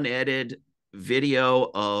amateur, unedited video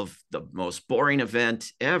of the most boring event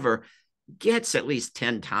ever gets at least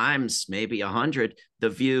 10 times, maybe 100, the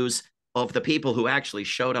views of the people who actually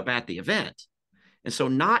showed up at the event. And so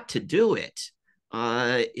not to do it,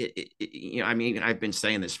 I've been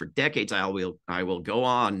saying this for decades. I will go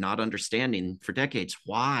on not understanding for decades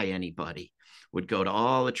why anybody would go to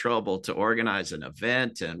all the trouble to organize an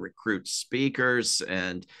event and recruit speakers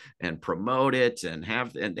and promote it and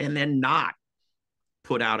then not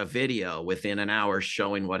put out a video within an hour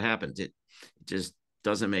showing what happened. It just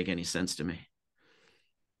doesn't make any sense to me.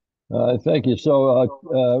 Thank you.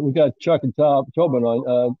 So we got Chuck and Tobin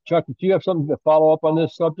on. Chuck, do you have something to follow up on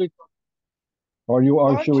this subject? Or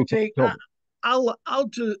should we take Tobin? I'll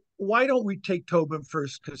just, why don't we take Tobin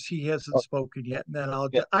first, because he hasn't spoken yet, and then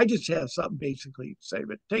I just have something basically to say,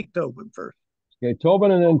 but take Tobin first. Okay,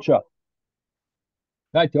 Tobin and then Chuck.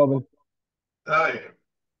 Hi, Tobin. Hi.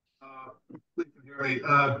 Please can hear me.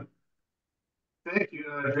 Thank you,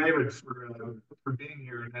 David, for being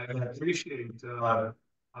here, and I appreciate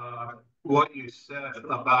what you said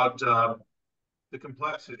about the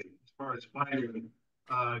complexity as far as finding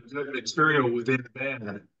good material within the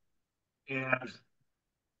band. And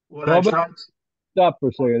what I Tobin, tried, stop for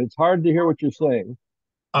a second. It's hard to hear what you're saying.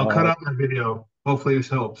 I'll cut out my video. Hopefully, this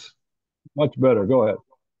helps. Much better. Go ahead.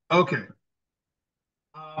 Okay.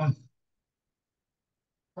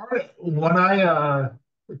 When I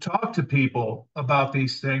talk to people about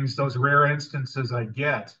these things, those rare instances I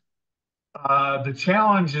get, the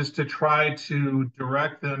challenge is to try to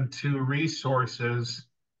direct them to resources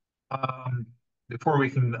um, before we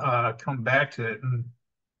can come back to it. And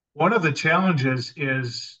one of the challenges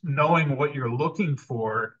is knowing what you're looking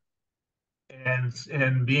for and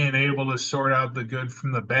being able to sort out the good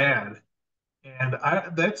from the bad. And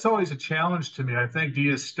that's always a challenge to me. I think, do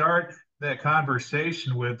you start that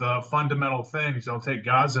conversation with fundamental things? I'll take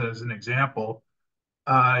Gaza as an example.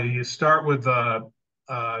 You start with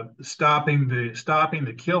stopping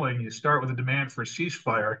the killing. You start with a demand for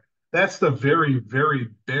ceasefire. That's the very, very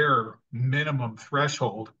bare minimum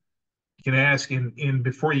threshold you can ask in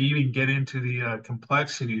before you even get into the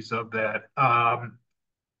complexities of that.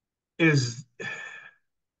 Is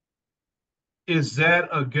is that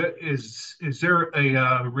a good is there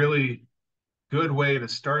a really good way to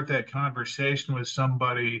start that conversation with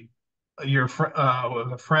somebody, a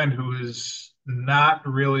friend who is not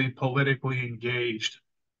really politically engaged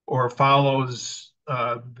or follows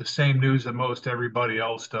the same news that most everybody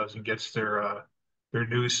else does and gets their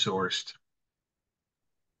news sourced?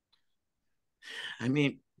 I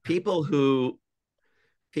mean, people who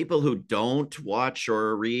don't watch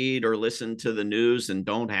or read or listen to the news and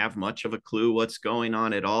don't have much of a clue what's going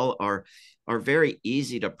on at all are very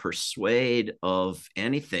easy to persuade of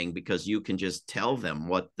anything, because you can just tell them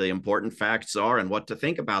what the important facts are and what to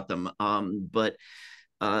think about them. But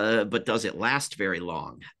does it last very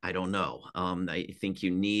long? I don't know. I think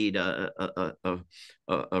you need a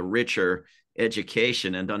richer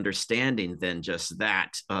education and understanding than just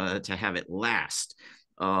that to have it last.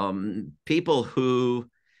 People who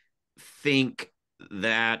think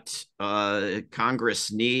that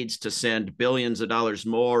Congress needs to send billions of dollars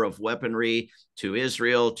more of weaponry to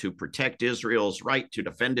Israel to protect Israel's right to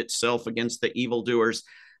defend itself against the evildoers,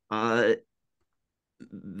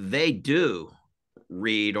 they do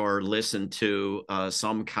read or listen to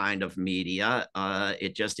some kind of media.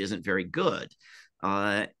 It just isn't very good.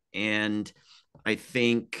 And I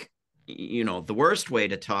think, the worst way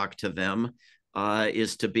to talk to them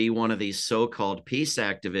is to be one of these so-called peace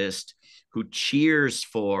activists who cheers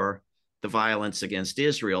for the violence against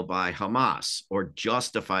Israel by Hamas, or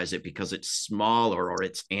justifies it because it's smaller, or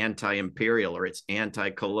it's anti-imperial, or it's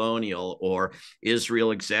anti-colonial, or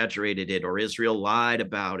Israel exaggerated it, or Israel lied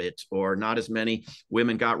about it, or not as many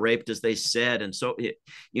women got raped as they said. And so,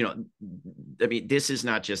 I mean, this is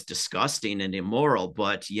not just disgusting and immoral,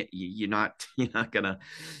 but you're not gonna,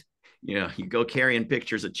 you go carrying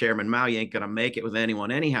pictures of Chairman Mao, you ain't gonna make it with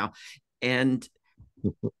anyone anyhow. And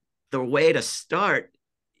the way to start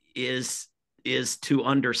is to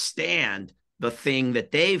understand the thing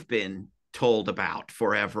that they've been told about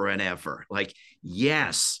forever and ever. Like,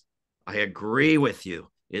 yes, I agree with you.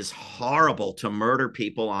 It's horrible to murder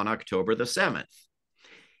people on October the 7th.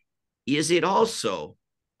 Is it also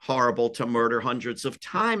horrible to murder hundreds of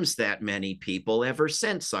times that many people ever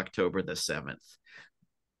since October the 7th?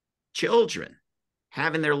 Children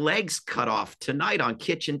having their legs cut off tonight on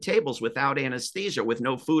kitchen tables without anesthesia, with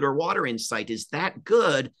no food or water in sight. Is that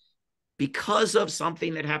good because of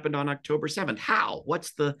something that happened on October 7th? How?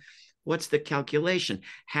 What's the calculation?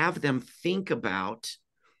 Have them think about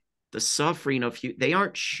the suffering of they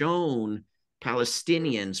aren't shown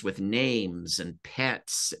Palestinians with names and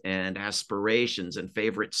pets and aspirations and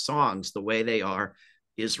favorite songs the way they are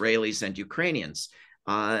Israelis and Ukrainians.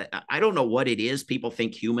 I don't know what it is people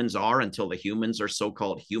think humans are until the humans are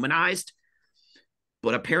so-called humanized.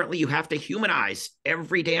 But apparently you have to humanize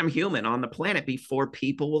every damn human on the planet before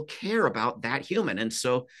people will care about that human. And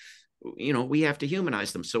so, we have to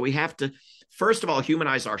humanize them. So we have to, first of all,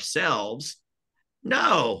 humanize ourselves.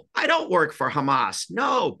 No, I don't work for Hamas.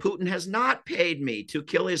 No, Putin has not paid me to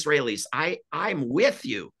kill Israelis. I'm with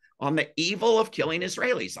you on the evil of killing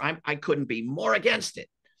Israelis. I couldn't be more against it.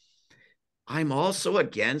 I'm also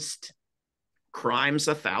against crimes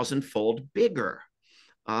 1,000-fold bigger.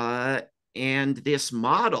 And this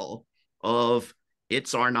model of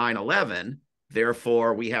it's our 9/11,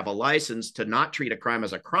 therefore we have a license to not treat a crime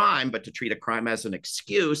as a crime, but to treat a crime as an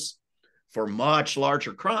excuse for much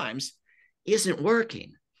larger crimes, isn't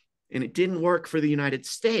working. And it didn't work for the United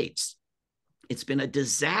States. It's been a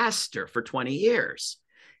disaster for 20 years.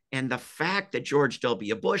 And the fact that George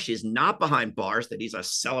W. Bush is not behind bars, that he's a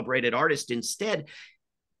celebrated artist instead,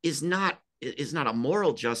 is not a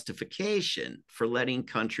moral justification for letting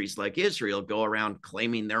countries like Israel go around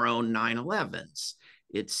claiming their own 9/11s.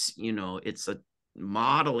 It's, it's a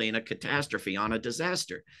modeling a catastrophe on a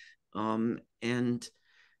disaster. And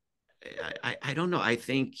I don't know. I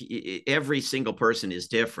think every single person is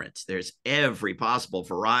different. There's every possible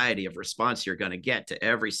variety of response you're going to get to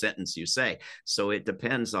every sentence you say. So it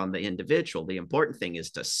depends on the individual. The important thing is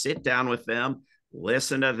to sit down with them,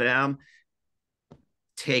 listen to them,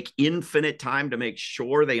 take infinite time to make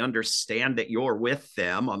sure they understand that you're with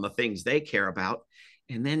them on the things they care about,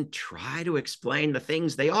 and then try to explain the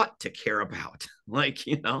things they ought to care about. Like,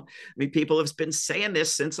 people have been saying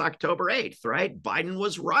this since October 8th, right? Biden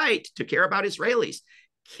was right to care about Israelis.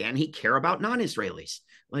 Can he care about non-Israelis?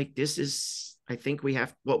 Like, this is, I think we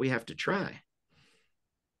have to try.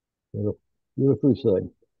 Beautifully said.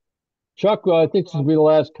 Chuck, I think this will be the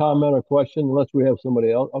last comment or question, unless we have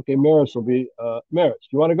somebody else. Okay, Maris will be, Maris,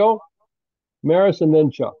 you want to go? Maris and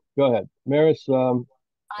then Chuck. Go ahead. Maris,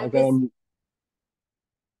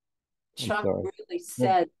 Chuck really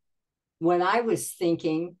said what I was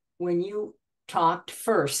thinking when you talked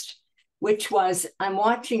first, which was, I'm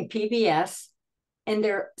watching PBS and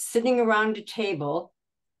they're sitting around a table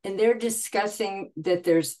and they're discussing that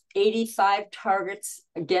there's 85 targets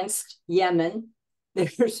against Yemen.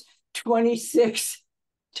 There's 26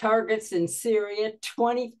 targets in Syria,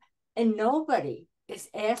 20, and nobody is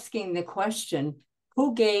asking the question,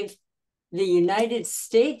 who gave the United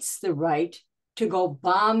States the right to go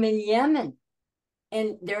bomb in Yemen?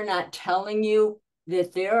 And they're not telling you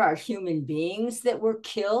that there are human beings that were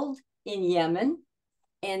killed in Yemen,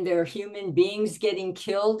 and there are human beings getting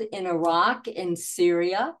killed in Iraq and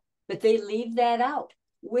Syria, but they leave that out.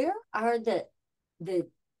 Where are the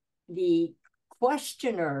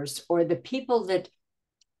questioners or the people that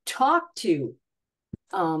talk to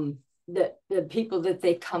the people that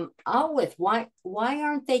they come out with? Why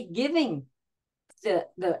aren't they giving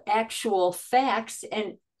the actual facts?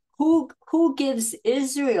 And who gives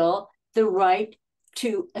Israel the right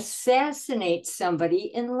to assassinate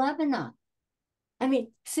somebody in Lebanon? I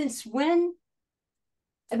mean, since when?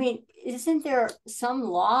 I mean, isn't there some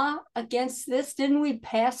law against this? Didn't we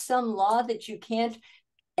pass some law that you can't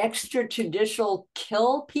extrajudicial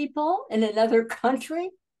kill people in another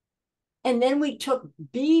country? And then we took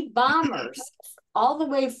B bombers all the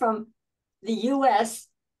way from the US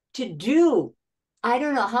to do, I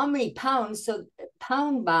don't know how many pounds, so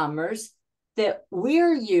pound bombers that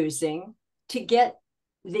we're using to get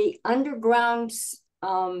the underground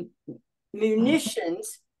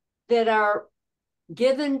munitions that are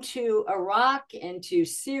given to Iraq and to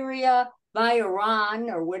Syria by Iran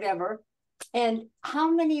or whatever. And how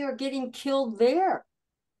many are getting killed there?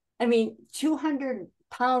 I mean,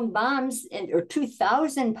 200-pound bombs or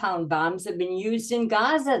 2,000-pound bombs have been used in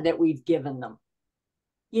Gaza that we've given them.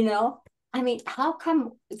 I mean, how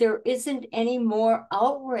come there isn't any more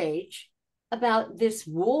outrage about this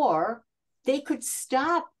war? They could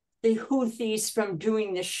stop the Houthis from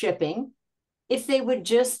doing the shipping if they would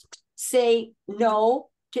just say no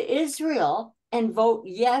to Israel and vote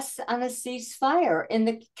yes on a ceasefire in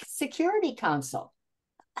the Security Council.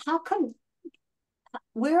 How come?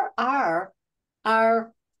 Where are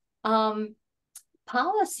our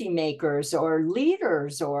policymakers or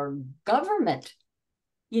leaders or government?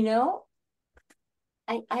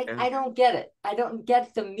 I don't get it. I don't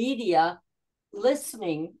get the media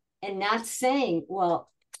listening and not saying, well,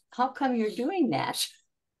 how come you're doing that?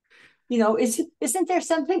 Isn't there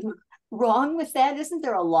something wrong with that? Isn't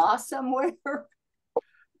there a law somewhere?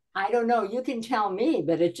 I don't know. You can tell me,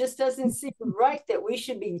 but it just doesn't seem right that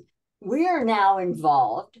we are now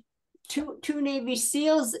involved. Two Navy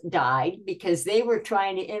SEALs died because they were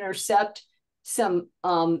trying to intercept some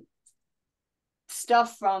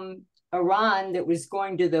stuff from Iran that was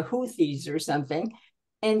going to the Houthis or something.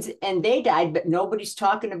 And they died, but nobody's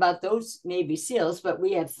talking about those Navy SEALs. But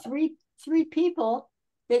we have three people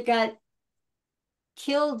that got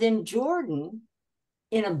killed in Jordan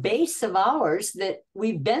in a base of ours that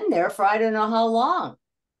we've been there for I don't know how long.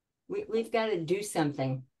 We've got to do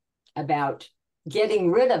something about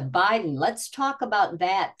getting rid of Biden. Let's talk about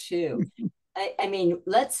that too. I mean,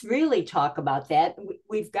 let's really talk about that.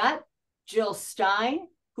 We've got Jill Stein,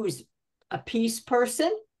 who's a peace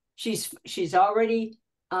person. She's already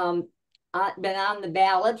been on the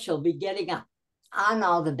ballot. She'll be getting on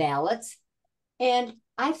all the ballots. And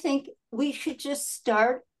I think we should just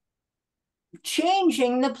start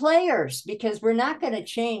changing the players, because we're not going to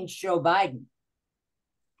change Joe Biden.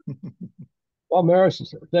 Well,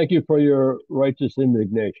 Maris, thank you for your righteous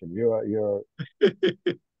indignation. You're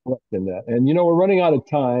correct in that. And we're running out of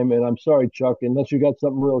time, and I'm sorry, Chuck, unless you got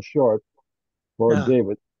something real short for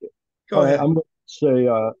David. Go ahead. I'm going to say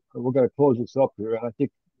we're going to close this up here, and I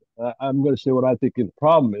think I'm going to say what I think the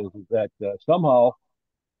problem is that somehow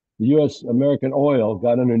the U.S. American oil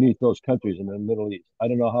got underneath those countries in the Middle East. I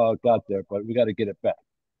don't know how it got there, but we got to get it back,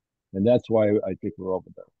 and that's why I think we're over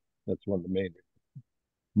there. That's one of the main reasons.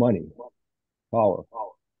 Money, power,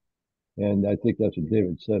 and I think that's what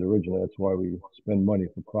David said originally. That's why we spend money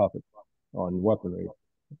for profit on weaponry.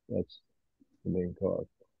 That's the main cause.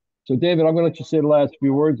 So, David, I'm going to let you say the last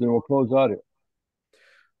few words, and we'll close out here.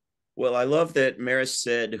 Well, I love that Maris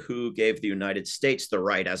said who gave the United States the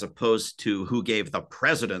right, as opposed to who gave the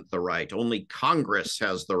president the right. Only Congress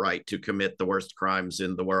has the right to commit the worst crimes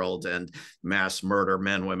in the world and mass murder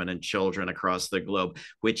men, women, and children across the globe,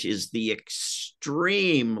 which is the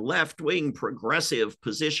extreme left-wing progressive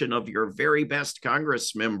position of your very best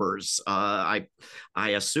Congress members. I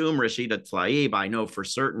assume Rashida Tlaib, I know for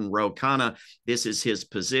certain Ro Khanna, this is his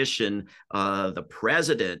position. The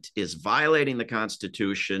president is violating the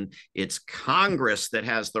Constitution. It's Congress that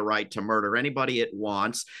has the right to murder anybody it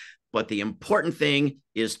wants. But the important thing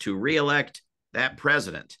is to reelect that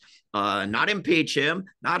president, not impeach him,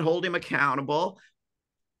 not hold him accountable.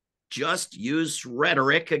 Just use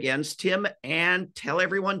rhetoric against him and tell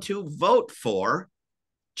everyone to vote for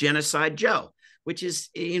Genocide Joe, which is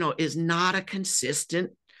not a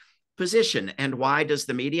consistent position. And why does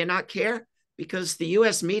the media not care? Because the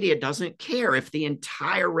US media doesn't care if the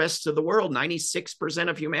entire rest of the world, 96%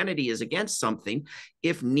 of humanity, is against something,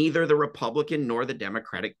 if neither the Republican nor the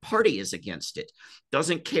Democratic Party is against it.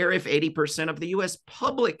 Doesn't care if 80% of the US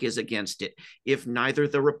public is against it, if neither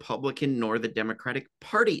the Republican nor the Democratic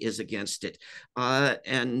Party is against it.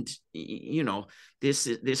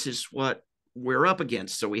 This is what we're up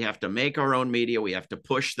against. So we have to make our own media. We have to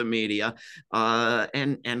push the media,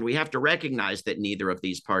 and we have to recognize that neither of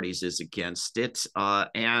these parties is against it,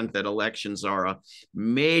 and that elections are a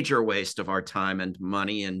major waste of our time and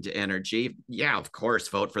money and energy. Yeah, of course,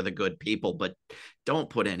 vote for the good people, but don't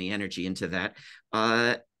put any energy into that.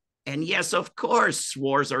 And yes, of course,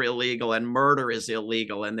 wars are illegal and murder is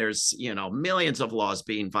illegal, and there's millions of laws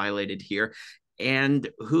being violated here. And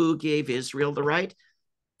who gave Israel the right?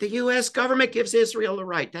 The U.S. government gives Israel the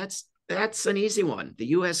right. That's an easy one. The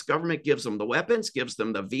U.S. government gives them the weapons, gives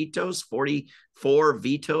them the vetoes, 44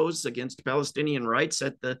 vetoes against Palestinian rights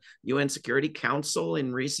at the UN Security Council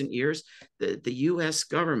in recent years. The U.S.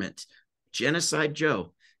 government, Genocide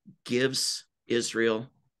Joe, gives Israel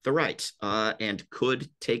the right and could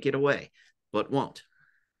take it away, but won't.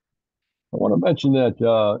 I want to mention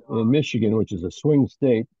that in Michigan, which is a swing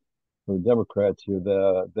state for the Democrats here,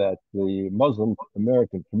 that the Muslim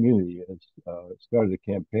American community has started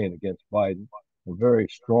a campaign against Biden, a very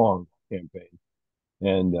strong campaign.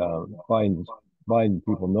 And Biden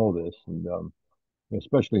people know this, and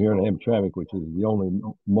especially here in Hamtramck, which is the only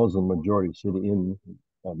Muslim majority city in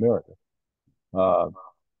America.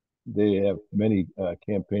 They have many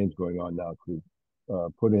campaigns going on now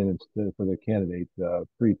to put in, instead for their candidate,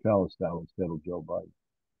 Free Palestine instead of Joe Biden.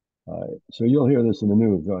 So you'll hear this in the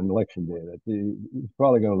news on election day that he's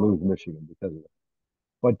probably going to lose Michigan because of it.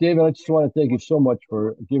 But David, I just want to thank you so much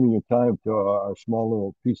for giving your time to our small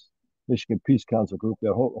little Michigan Peace Council group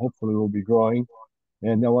that hopefully will be growing.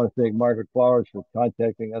 And I want to thank Margaret Flowers for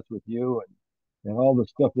contacting us with you, and all the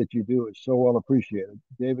stuff that you do is so well appreciated.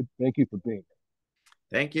 David, thank you for being here.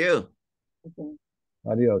 Thank you. Okay.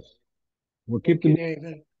 Adios. We'll keep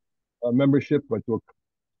the membership, but we'll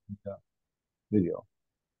video.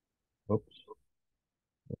 Oops.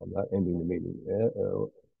 I'm not ending the meeting.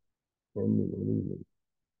 Ending the meeting.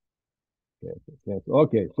 Cancel.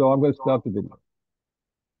 Okay, so I'm going to stop the video.